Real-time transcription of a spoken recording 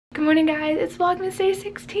Good morning, guys. It's Vlogmas Day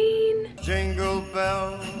 16. Jingle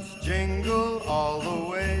bells, jingle all the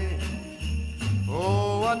way.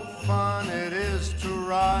 Oh, what fun it is to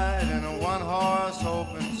ride in a one-horse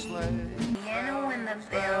open sleigh. When the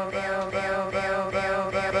bell,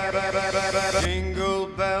 Jingle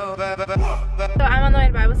bell. So I'm on the way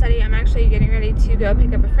to Bible study. I'm actually getting ready to go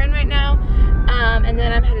pick up a friend right now. And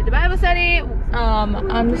then I'm headed to Bible study.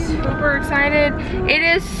 I'm super excited. It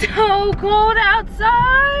is so cold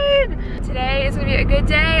outside. Today is gonna be a good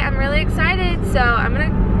day. I'm really excited. So I'm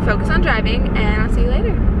gonna focus on driving and I'll see you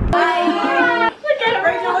later. Bye. Look at it,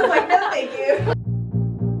 Rachel was like, no thank you.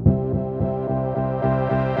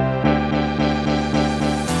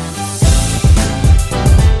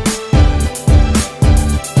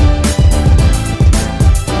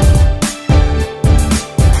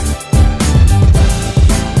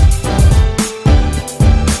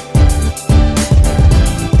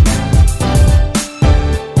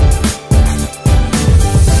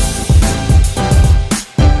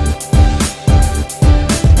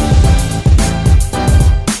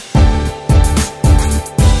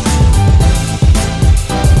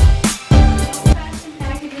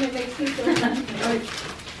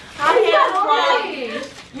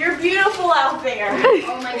 You're beautiful out there.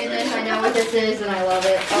 Oh my goodness, I know what this is and I love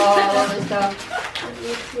it. Oh, I love this stuff.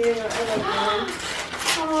 Me too. I love this.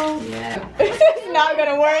 Oh. Yeah. It's not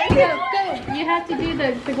gonna work. Go. You have to do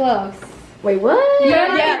the gloves. Wait, what?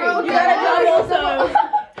 Yeah, you gotta double so.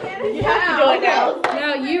 You have to do it now.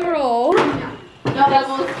 No, you roll. No,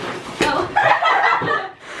 doubles. No.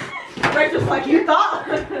 Rachel's like, you thought.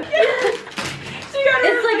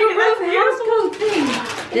 It's like a rough housecoat thing.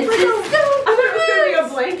 This is so I thought it was gonna be a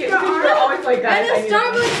blanket because you were always like that. and a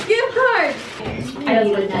Starbucks gift card. I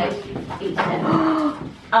need a knife. Each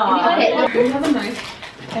Oh, you have a knife.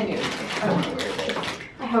 I knew. I don't know where it is.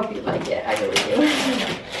 I hope you like it. I really do.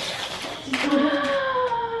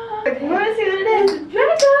 you want to see what it is?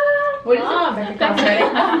 Draco! What is it? That's right.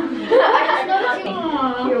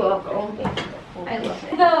 You're welcome. I love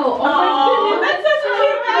it. No. Oh, that's such a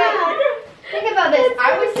cute bag. Think about this.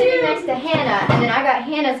 I was sitting next to Hannah, and then I got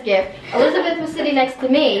Hannah's gift. Elizabeth was sitting next to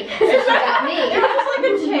me, so she got me. It was like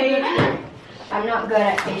a chain. I'm not good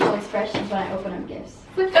at facial expressions when I open up gifts.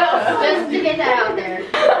 Oh. Just to get that out there.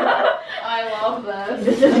 I love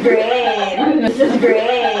this. This is great. This is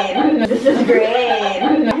great. This is great.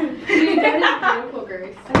 Beautiful,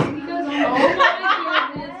 Grace. Oh my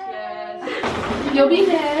goodness, yes. You'll be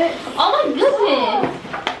next. Oh my goodness.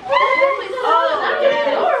 Oh, that's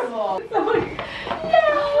adorable.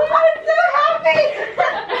 I'm so happy.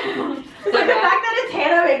 It's like the fact that it's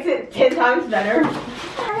Hannah makes it 10 times better.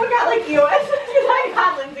 Everyone got like EOS because I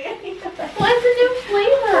got Lindsay. What's the new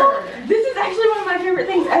flavor? This is actually one of my favorite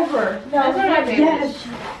things ever. No, That's one of my favorites.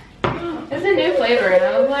 Yes. It's a new flavor, and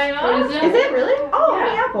I was like, oh, What is it? Is it really? Oh, Yeah.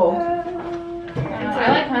 honey apple. I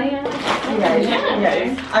like honey.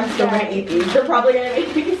 Yes. I'm still gonna eat these. They're probably gonna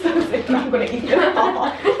make me so sick, and I'm gonna eat them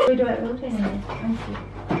all. We do it. We'll taste it.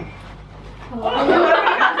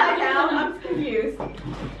 Upside down. I'm confused. Okay.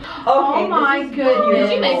 Oh my goodness.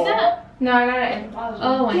 Did you make that? No, I got it in the closet.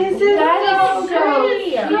 Oh my This goodness. is That is so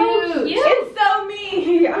cute. cute. It's so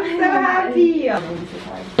me. I'm so happy. That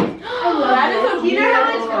is so cute. You know how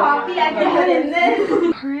much coffee I can put in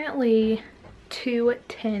this? Currently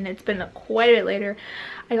 2:10. It's been quite a bit later.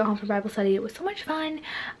 I got home from Bible study. It was so much fun.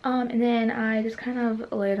 And then I just kind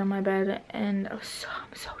of laid on my bed and I'm so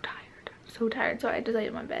tired. I'm so tired. So I just laid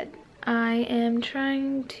in my bed. I am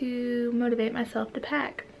trying to motivate myself to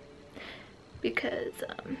pack because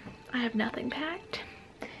I have nothing packed.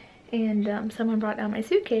 And someone brought down my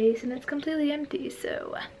suitcase and it's completely empty.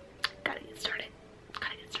 So gotta get started.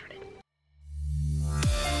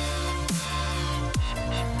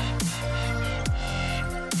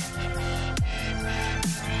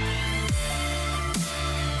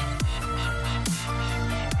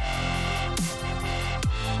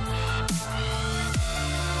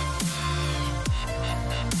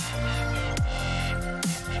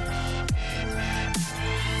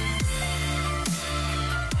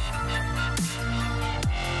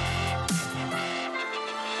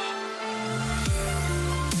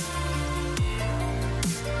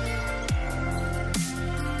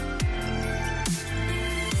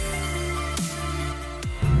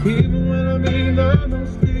 Even when I'm in the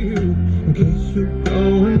most of you, in case you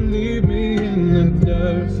go and leave me in the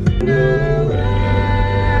dust.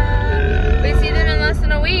 We see them in less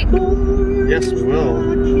than a week. Yes, we will.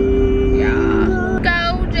 Yeah.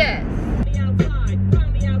 Gorgeous.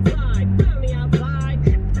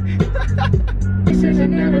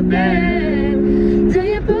 Sitting in the bed, till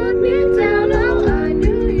you put me down. Oh, I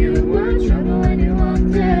knew you were trouble when you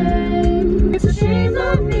walked in.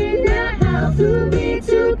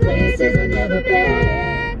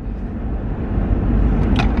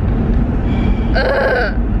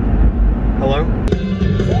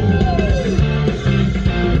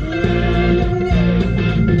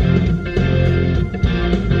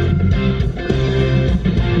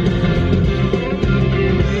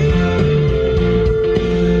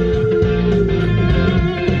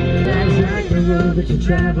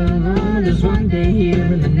 travel on. There's one day here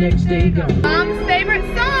and the next day gone. Mom's favorite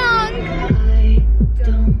song. I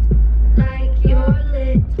don't like your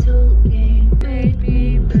little game. Make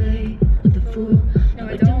me play with the fool. No,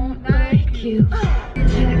 I don't like you.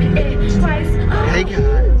 Hey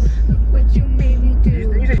guys. What you made me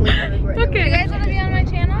do. Okay, you guys want to be on my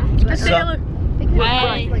channel? Let's take a look.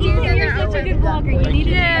 Hi. You're such a good vlogger. You need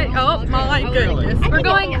to. Oh my goodness. We're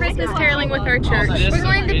going Christmas caroling with our church. We're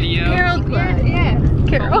going to Carol. Yeah.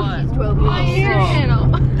 Carol. Your channel.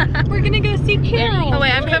 We're gonna go see Carol. Oh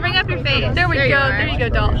wait, I'm covering up your face. There we go. There you go,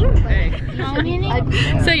 doll.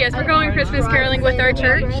 So yes, we're going Christmas caroling with our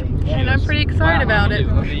church, and I'm pretty excited about it.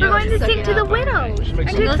 We're going to sing to the widows.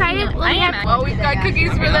 Aren't you excited? I am. Well, we've got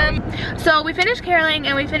cookies for them. So we finished caroling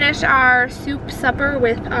and we finished our soup supper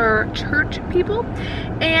with our church people,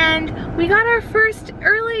 and we got our first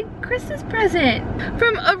early Christmas present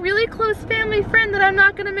from a really close family friend that I'm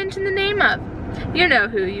not gonna mention the name of. You know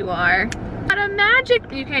who you are. Got a magic,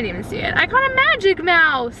 you can't even see it. I got a magic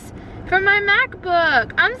mouse from my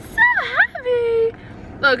MacBook. I'm so happy.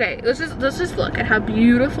 Okay, let's just look at how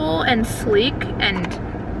beautiful and sleek and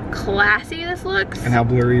classy this looks. And how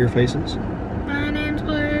blurry your face is. My name's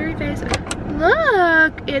Blurry Face.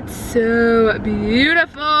 Look, it's so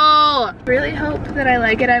beautiful. Really hope that I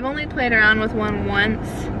like it. I've only played around with one once.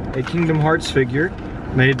 A Kingdom Hearts figure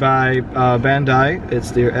made by Bandai.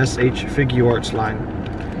 It's their SH Figure Arts line.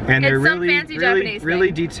 And they're It's some really, fancy Japanese really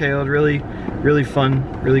thing. detailed, really fun,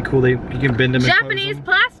 really cool. You can bend them and Japanese close them.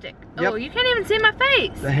 plastic. Yep. Oh, you can't even see my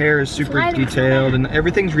face. The hair is super Sliding detailed and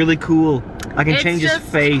everything's really cool. I can It's change his just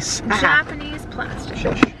face. Japanese plastic.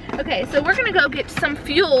 Shush. Okay, so we're gonna go get some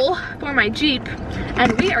fuel for my Jeep,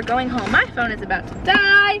 and we are going home. My phone is about to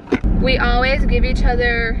die. We always give each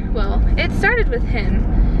other, well, it started with him.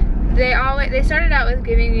 They started out with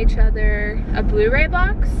giving each other a Blu-ray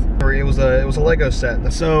box. It was a Lego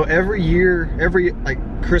set. So every year, every like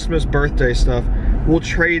Christmas, birthday stuff, we'll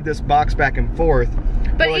trade this box back and forth.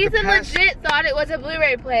 But Well, like Ethan legit thought it was a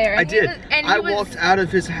Blu-ray player. I did. I walked out of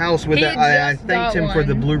his house with it. I thanked him for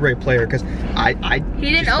the Blu-ray player because I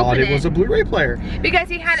didn't just thought open it was a Blu-ray player. Because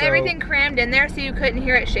he had So- everything crammed in there so you couldn't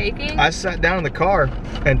hear it shaking. I sat down in the car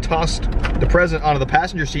and tossed the present onto the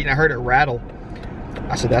passenger seat and I heard it rattle.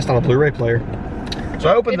 I said, that's not a Blu-ray player. So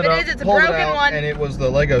I opened If it it up, is, it's a pulled it broken out, one. and it was the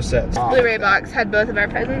Lego set. Blu-ray box had both of our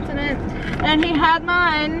presents in it. And he had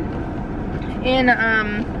mine in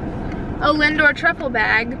a Lindor truffle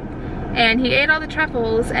bag. And he ate all the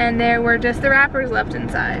truffles and there were just the wrappers left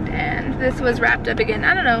inside. And this was wrapped up again.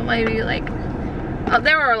 I don't know, maybe like,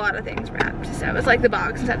 there were a lot of things wrapped. So it was like the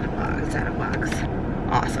box inside the box inside a box.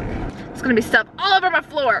 Awesome. It's gonna be stuff all over my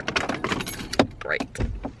floor. Great.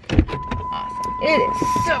 Awesome. It is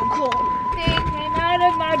so cool. Thing came out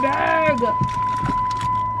of my bag.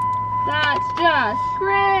 That's just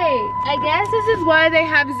great. I guess this is why they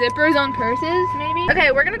have zippers on purses, maybe?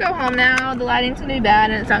 Okay, we're gonna go home now. The lighting's gonna be bad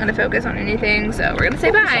and it's not gonna focus on anything, so we're gonna say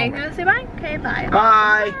bye. You gonna say bye? Okay, bye.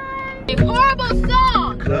 Bye. Horrible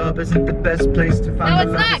song! Club isn't the best place to find.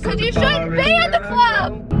 No, it's not, because you shouldn't be at the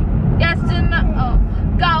club! Yes, oh,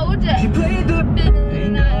 gold. She played the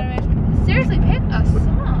Seriously, pick a song.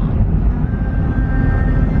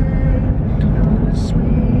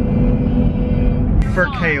 For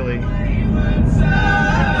Kaylee.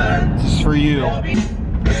 This is for you.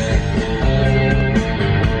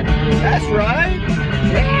 That's right.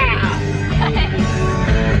 Yeah!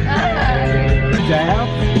 Dab.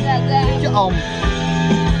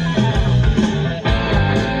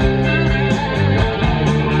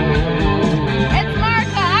 It's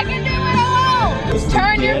Martha, I can do what I want!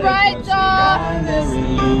 Turn your brights off!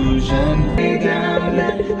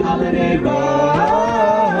 Holiday road.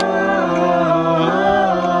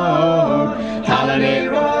 Holiday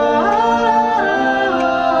road.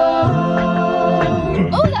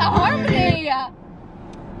 Oh, that harmony!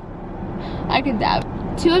 I could dab.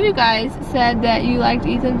 2 of you guys said that you liked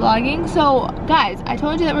Ethan vlogging. So, guys, I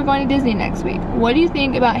told you that we're going to Disney next week. What do you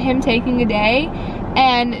think about him taking a day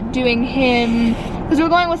and doing him, because we're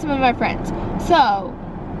going with some of our friends. So,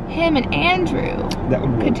 him and Andrew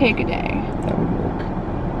could take a day. That would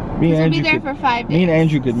work. Me We'll and be Andrew there could, for 5 days. me and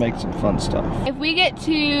Andrew could make some fun stuff. If we get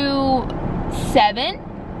to 7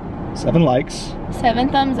 likes. 7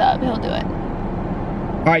 thumbs up, he'll do it.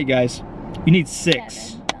 Alright, guys. You need 6.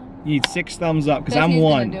 7. You need 6 thumbs up because Because I'm he's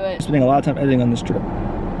gonna 1. do it. Spending a lot of time editing on this trip.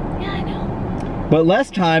 Yeah, I know. But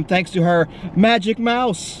less time thanks to her magic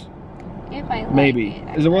mouse. If I like Maybe.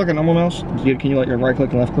 it. Does it work like a normal mouse? Can you like your right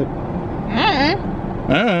click and left click?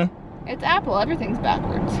 It's Apple. Everything's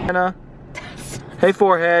backwards. Anna. Hey,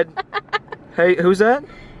 forehead. Hey, who's that?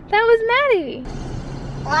 That was Maddie.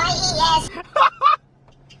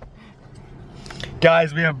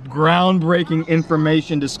 Guys, we have groundbreaking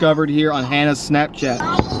information discovered here on Hannah's Snapchat.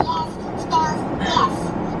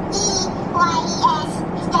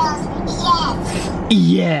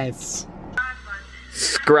 Yes.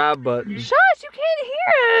 Subscribe button. Shush, you can't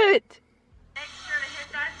hear it. Make sure to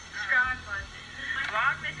hit that subscribe button.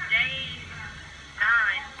 Vlogmas Day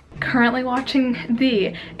 9. Currently watching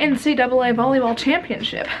the NCAA Volleyball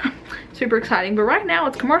Championship. Super exciting, but right now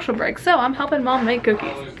it's commercial break, so I'm helping Mom make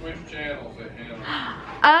cookies.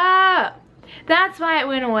 Ah, that's why it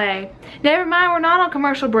went away. Never mind, we're not on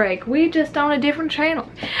commercial break. We just on a different channel.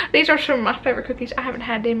 These are some of my favorite cookies. I haven't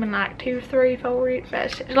had them in like 2, 3, 4, a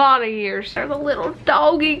lot of years. They're the little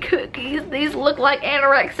doggy cookies. These look like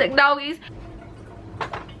anorexic doggies.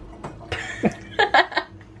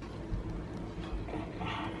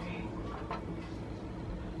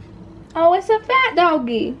 Oh, it's a fat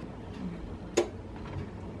doggy.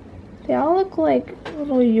 They all look like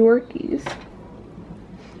little Yorkies.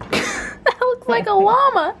 That looks like a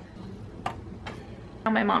llama.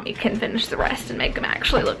 My mommy can finish the rest and make them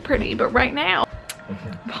actually look pretty, but right now,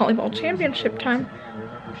 volleyball championship time.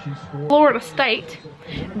 Florida State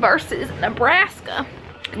versus Nebraska.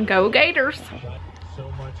 Go Gators. So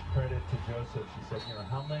much credit to Joseph. She said, you know,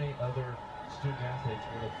 how many other student athletes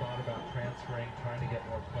would have thought about transferring, trying to get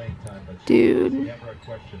more playing time, but dude, never a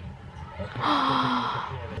question.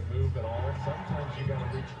 Move at all. Sometimes you gotta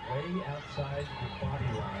reach way outside your body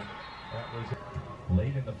line. That was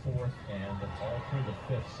late in the 4th and all through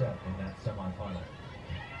the 5th set in that semifinal.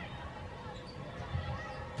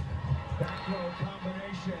 Back row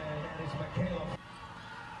combination, that is Michaela.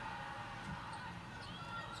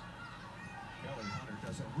 Kelly Hunter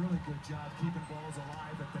does a really good job keeping balls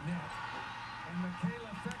alive at the net. And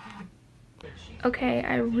Michaela Fecky. okay,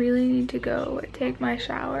 I really need to go take my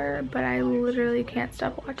shower, but I literally can't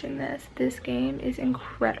stop watching this. This game is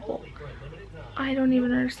incredible. I don't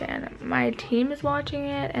even understand. My team is watching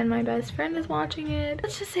it and my best friend is watching it.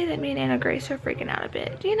 Let's just say that me and Anna Grace are freaking out a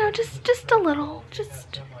bit. You know, just a little,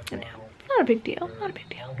 just, you know, not a big deal, not a big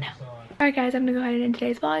deal, no. Alright guys, I'm gonna go ahead and end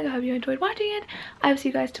today's vlog. I hope you enjoyed watching it. I will see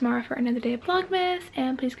you guys tomorrow for another day of Vlogmas,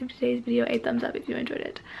 and please give today's video a thumbs up if you enjoyed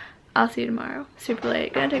it. I'll see you tomorrow. Super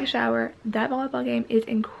late, gonna take a shower. That volleyball game is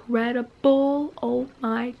incredible. Oh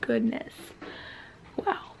my goodness.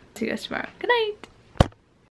 Wow. See you guys tomorrow. Good night.